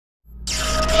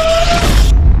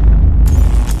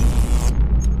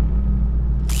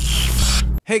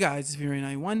Hey guys, it's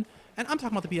Fury91, and I'm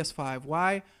talking about the PS5.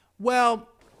 Why? Well,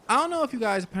 I don't know if you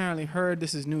guys apparently heard,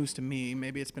 this is news to me,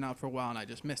 maybe it's been out for a while and I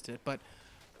just missed it, but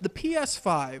the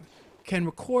PS5 can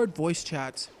record voice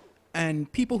chats,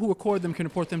 and people who record them can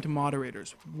report them to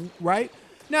moderators, right?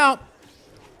 Now,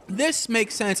 this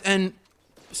makes sense, and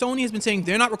Sony has been saying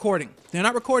they're not recording. They're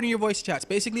not recording your voice chats.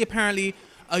 Basically, apparently,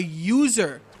 a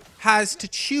user has to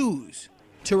choose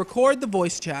to record the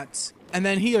voice chats, and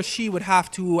then he or she would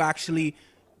have to actually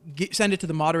send it to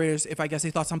the moderators if I guess they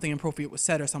thought something inappropriate was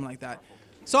said or something like that.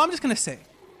 So I'm just going to say,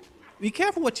 be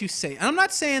careful what you say. And I'm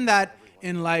not saying that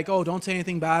in like, oh, don't say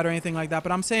anything bad or anything like that,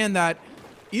 but I'm saying that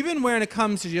even when it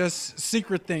comes to just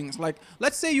secret things, like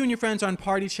let's say you and your friends are on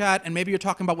party chat and maybe you're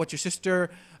talking about what your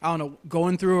sister, I don't know,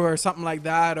 going through or something like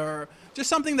that, or just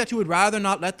something that you would rather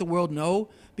not let the world know,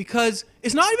 because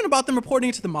it's not even about them reporting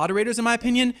it to the moderators, in my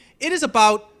opinion. It is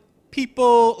about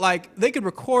people, like, they could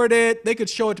record it, they could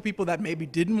show it to people that maybe you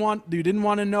didn't want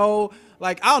to know.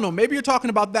 Like, I don't know, maybe you're talking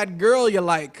about that girl you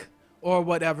like or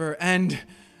whatever, and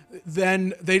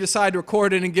then they decide to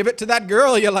record it and give it to that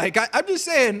girl you like. I'm just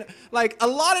saying, like, a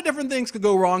lot of different things could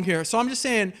go wrong here. So I'm just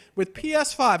saying, with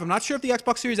PS5, I'm not sure if the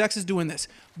Xbox Series X is doing this,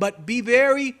 but be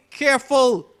very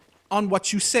careful on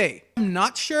what you say. I'm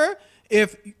not sure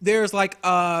if there's like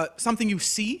something you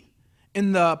see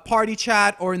in the party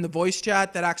chat or in the voice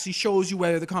chat that actually shows you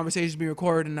whether the conversation is being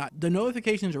recorded or not. The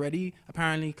notifications already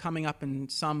apparently coming up in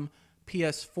some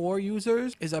PS4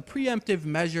 users is a preemptive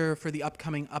measure for the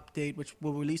upcoming update, which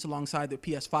will release alongside the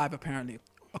PS5 apparently,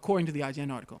 according to the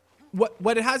IGN article.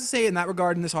 What it has to say in that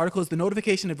regard in this article is the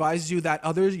notification advises you that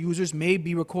other users may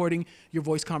be recording your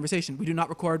voice conversation. We do not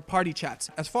record party chats.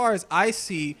 As far as I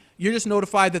see, you're just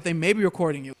notified that they may be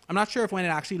recording you. I'm not sure if when it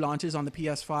actually launches on the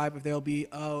PS5, if there'll be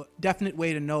a definite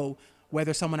way to know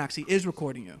whether someone actually is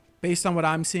recording you, based on what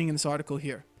I'm seeing in this article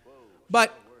here.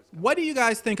 But what do you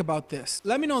guys think about this?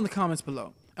 Let me know in the comments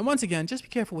below. And once again, just be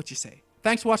careful what you say.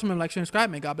 Thanks for watching my lecture and subscribe.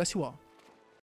 May God bless you all.